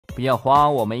不要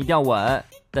慌，我们一定要稳。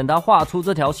等他画出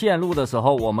这条线路的时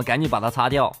候，我们赶紧把它擦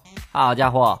掉。好家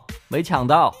伙，没抢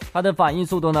到，他的反应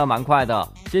速度呢蛮快的。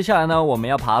接下来呢，我们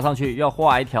要爬上去，要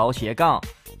画一条斜杠，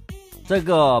这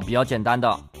个比较简单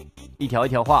的，一条一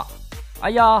条画。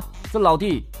哎呀，这老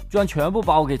弟居然全部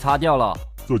把我给擦掉了，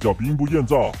这叫兵不厌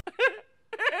诈。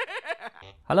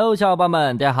Hello， 小伙伴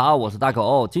们，大家好，我是大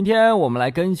狗。今天我们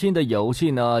来更新的游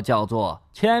戏呢，叫做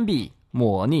铅笔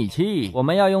模拟器。我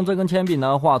们要用这根铅笔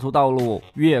呢，画出道路，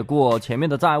越过前面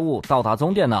的债务，到达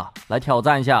终点呢。来挑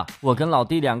战一下，我跟老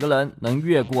弟两个人能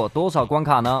越过多少关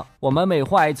卡呢？我们每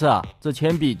画一次啊，这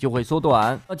铅笔就会缩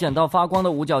短。要捡到发光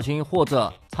的五角星，或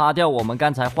者擦掉我们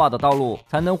刚才画的道路，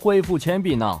才能恢复铅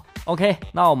笔呢。OK，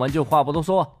 那我们就话不多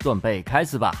说，准备开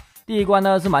始吧。第一关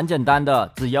呢是蛮简单的，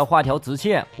只要画条直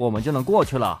线，我们就能过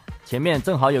去了。前面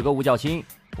正好有个五角星，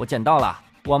我捡到了。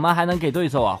我们还能给对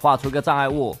手啊画出一个障碍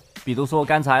物，比如说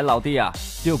刚才老弟啊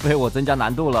就被我增加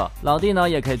难度了，老弟呢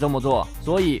也可以这么做，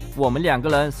所以我们两个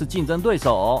人是竞争对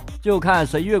手，就看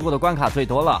谁越过的关卡最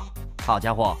多了。好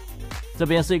家伙，这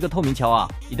边是一个透明桥啊，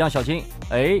一定要小心。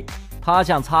他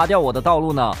想擦掉我的道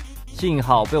路呢，幸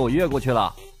好被我越过去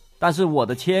了，但是我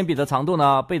的铅笔的长度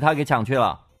呢被他给抢去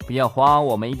了。不要慌，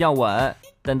我们一定要稳。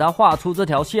等他画出这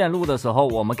条线路的时候，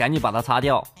我们赶紧把它擦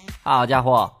掉。好家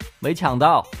伙，没抢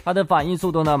到，他的反应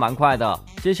速度呢蛮快的。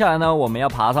接下来呢，我们要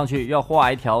爬上去，要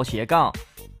画一条斜杠，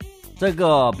这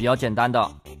个比较简单的，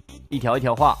一条一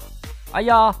条画。哎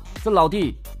呀，这老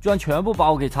弟居然全部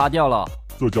把我给擦掉了，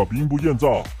这叫兵不厌诈。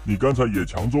你刚才也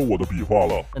抢走我的笔画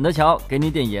了。等着瞧，给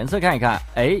你点颜色看一看。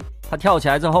他跳起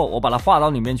来之后，我把它画到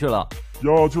里面去了。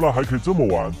呀，居然还可以这么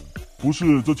玩！不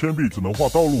是这铅笔只能画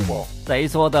道路吗？谁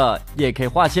说的？也可以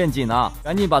画陷阱啊！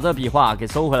赶紧把这笔画给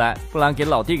收回来，不然给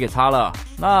老弟给擦了，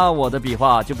那我的笔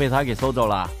画就被他给收走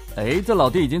了。这老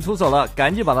弟已经出手了，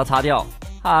赶紧把它擦掉。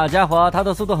好家伙，他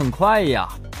的速度很快呀！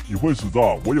你会使诈，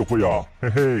我也会啊，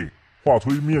嘿嘿。画出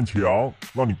一面墙，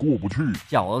让你过不去。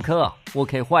小儿科，我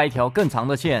可以画一条更长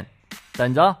的线，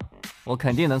等着，我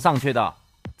肯定能上去的。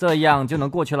这样就能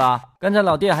过去啦。刚才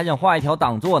老弟还想画一条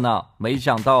挡座呢，没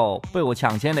想到被我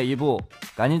抢先了一步，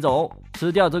赶紧走，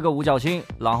吃掉这个五角星，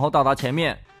然后到他前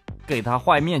面，给他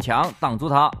画一面墙挡住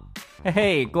他。嘿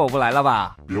嘿，过不来了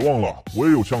吧？别忘了，我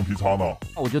也有橡皮擦呢。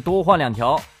我就多画两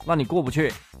条，让你过不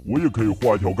去。我也可以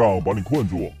画一条杠把你困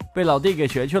住。被老弟给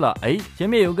学去了。前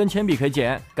面有根铅笔可以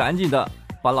捡，赶紧的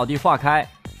把老弟画开。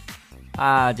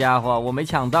啊家伙，我没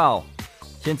抢到，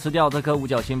先吃掉这颗五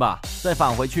角星吧，再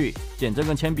返回去捡这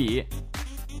根铅笔。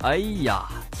哎呀，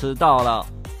吃到了！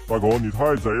大狗，你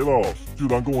太贼了，居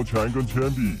然跟我抢一根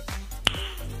铅笔。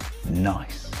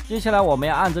Nice。接下来我们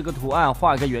要按这个图案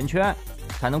画一个圆圈，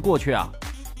才能过去啊。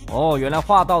原来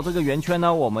画到这个圆圈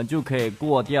呢，我们就可以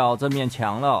过掉这面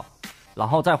墙了。然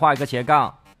后再画一个斜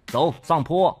杠，走上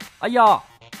坡。哎呀，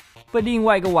被另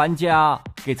外一个玩家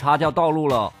给擦掉道路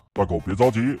了。大狗别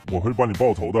着急，我会帮你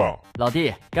报仇的。老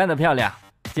弟干得漂亮，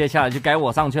接下来就该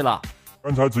我上去了。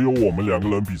刚才只有我们两个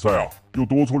人比赛啊，又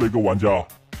多出了一个玩家，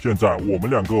现在我们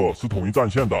两个是统一战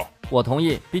线的。我同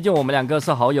意，毕竟我们两个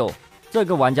是好友，这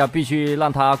个玩家必须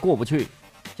让他过不去。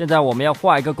现在我们要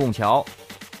画一个拱桥。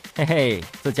嘿嘿，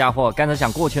这家伙刚才想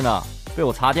过去呢，被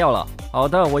我擦掉了。好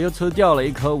的，我又吃掉了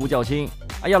一颗五角星。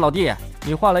哎呀，老弟，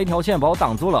你画了一条线把我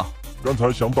挡住了。刚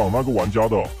才想挡那个玩家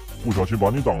的，不小心把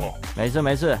你挡了。没事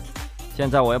没事，现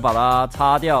在我要把它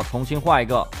擦掉，重新画一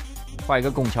个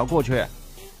拱桥过去。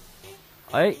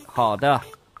好的，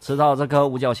吃到这颗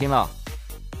五角星了。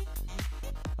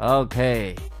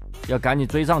OK， 要赶紧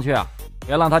追上去啊，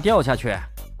不要让它掉下去。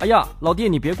哎呀，老弟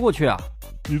你别过去啊！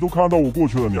你都看到我过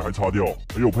去了，你还擦掉，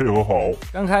没有配合好。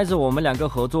刚开始我们两个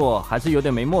合作还是有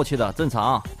点没默契的，正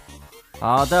常。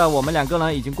好的，我们两个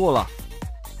人已经过了，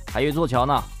还有一座桥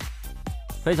呢，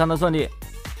非常的顺利。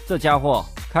这家伙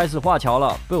开始画桥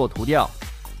了，被我涂掉。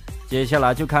接下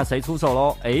来就看谁出手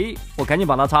喽。我赶紧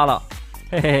把它擦了。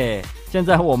嘿嘿，现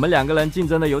在我们两个人竞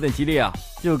争的有点激烈啊，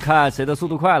就看谁的速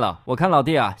度快了。我看老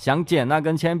弟啊想捡那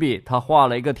根铅笔，他画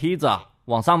了一个梯子啊，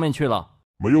往上面去了。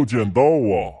没有捡到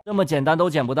啊！这么简单都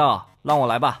捡不到，让我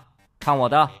来吧，看我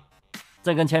的。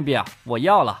这根铅笔啊，我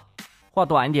要了。画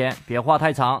短一点，别画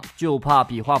太长，就怕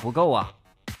笔画不够啊。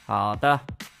好的，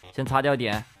先擦掉一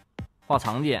点，画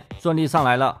长点，顺利上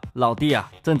来了。老弟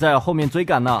啊，正在后面追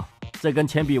赶呢。这根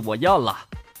铅笔我要了。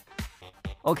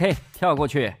OK， 跳过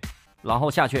去，然后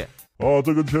下去。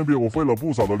这根铅笔我费了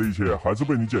不少的力气，还是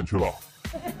被你捡去了。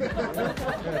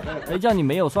谁叫你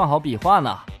没有算好笔画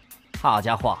呢？好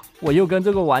家伙，我又跟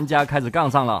这个玩家开始杠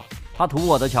上了。他涂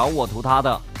我的桥，我涂他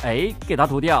的，给他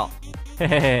涂掉。嘿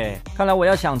嘿嘿，看来我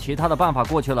要想其他的办法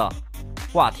过去了。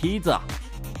画梯子，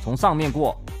从上面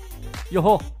过。哟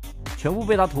吼，全部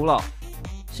被他涂了。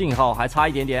幸好还差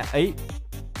一点点，哎，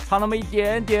差那么一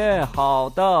点点。好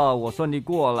的，我顺利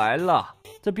过来了。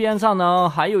这边上呢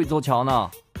还有一座桥呢，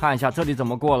看一下这里怎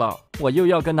么过了。我又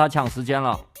要跟他抢时间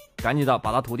了，赶紧的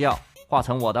把它涂掉，画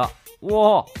成我的。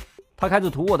哇，他开始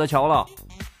涂我的桥了。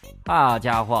啊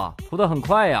家伙，涂得很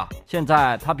快呀！现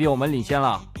在他比我们领先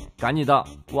了，赶紧的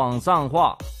往上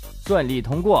画，顺利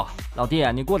通过。老弟，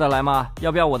你过得来吗？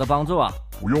要不要我的帮助啊？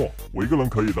不用，我一个人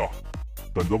可以的。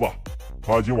等着吧，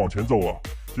他已经往前走了，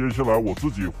接下来我自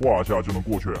己画一下就能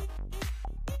过去。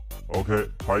OK，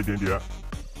 差一点点。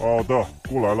好的，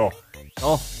过来了。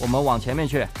走，我们往前面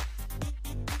去。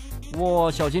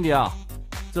哇，小心点啊！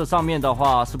这上面的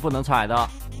话是不能踩的。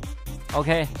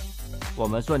OK， 我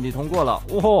们顺利通过了。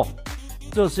哇，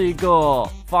这是一个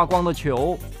发光的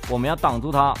球，我们要挡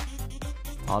住它。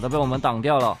好的，被我们挡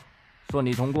掉了，顺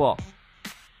利通过。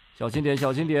小心点，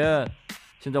小心点！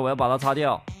现在我要把它擦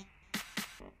掉。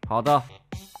好的，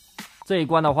这一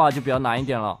关的话就比较难一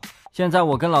点了。现在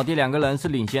我跟老弟两个人是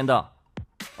领先的。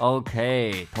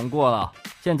OK， 通过了。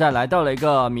现在来到了一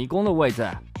个迷宫的位置，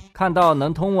看到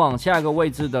能通往下一个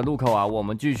位置的路口啊，我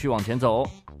们继续往前走。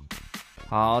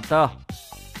好的，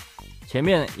前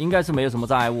面应该是没有什么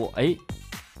障碍物。哎，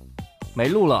没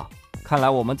路了，看来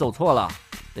我们走错了，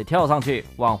得跳上去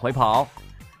往回跑。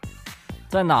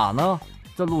在哪呢？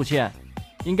这路线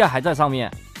应该还在上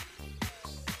面。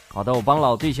好的，我帮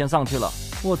老弟先上去了，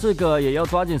我这个也要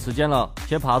抓紧时间了，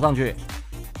先爬上去。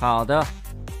好的，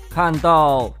看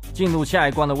到进入下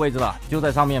一关的位置了，就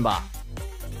在上面吧。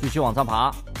继续往上爬，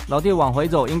老弟往回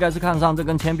走，应该是看上这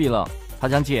根铅笔了，他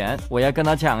想捡，我要跟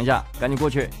他抢一下，赶紧过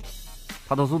去。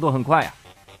他的速度很快啊！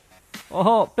哦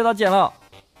吼，被他捡了！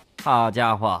好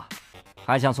家伙，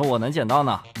还想说我能捡到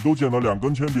呢？你都捡了2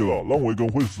根铅笔了，让我一根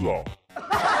会死啊！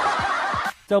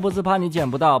这不是怕你捡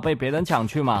不到，被别人抢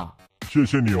去吗？谢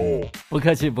谢你哦。不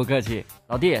客气，不客气。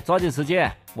老弟，抓紧时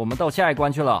间，我们到下一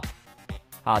关去了。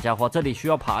好家伙，这里需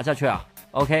要爬下去啊。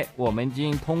OK， 我们已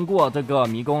经通过这个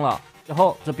迷宫了。然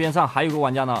后这边上还有个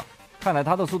玩家呢，看来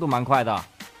他的速度蛮快的。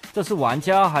这是玩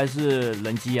家还是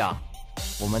人机啊？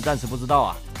我们暂时不知道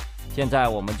啊。现在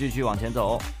我们继续往前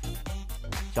走，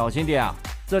小心点啊！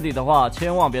这里的话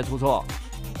千万别出错。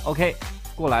OK，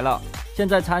 过来了。现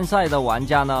在参赛的玩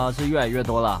家呢是越来越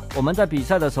多了，我们在比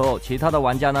赛的时候，其他的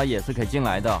玩家呢也是可以进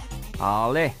来的。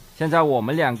好嘞，现在我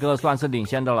们2个算是领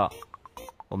先的了，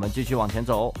我们继续往前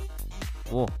走。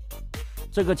哦，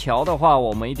这个桥的话，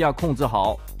我们一定要控制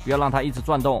好，不要让它一直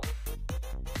转动。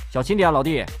小心点啊，老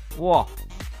弟！哇，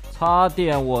差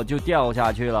点我就掉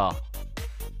下去了。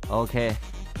OK，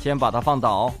 先把它放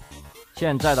倒。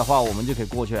现在的话，我们就可以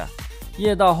过去。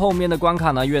越到后面的关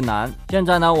卡呢越难。现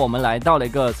在呢，我们来到了一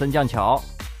个升降桥，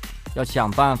要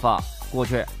想办法过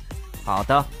去。好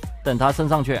的，等它升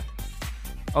上去。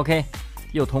OK，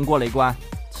 又通过了一关，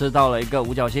吃到了一个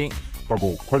五角星。大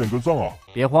狗，快点跟上啊！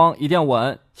别慌，一定要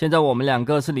稳。现在我们2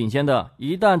个是领先的，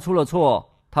一旦出了错，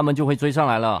他们就会追上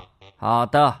来了。好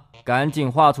的，赶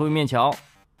紧画出一面桥，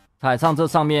踩上这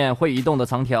上面会移动的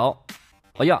长条。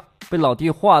哎呀，被老弟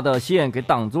画的线给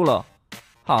挡住了。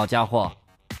好家伙！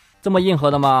这么硬核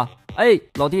的吗？哎，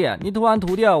老弟，你突然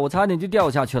涂掉，我差点就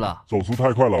掉下去了。走速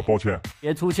太快了，抱歉。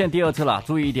别出现第2次了，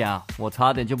注意一点啊！我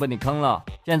差点就被你坑了。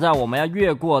现在我们要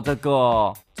越过这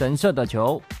个橙色的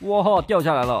球，哇，掉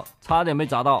下来了，差点被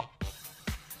砸到，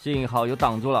幸好有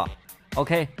挡住了。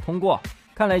OK， 通过。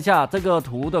看了一下这个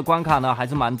图的关卡呢，还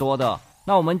是蛮多的。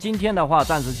那我们今天的话，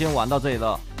暂时先玩到这里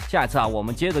了。下一次啊，我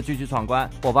们接着继续闯关。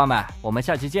伙伴们，我们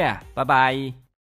下期见，拜拜。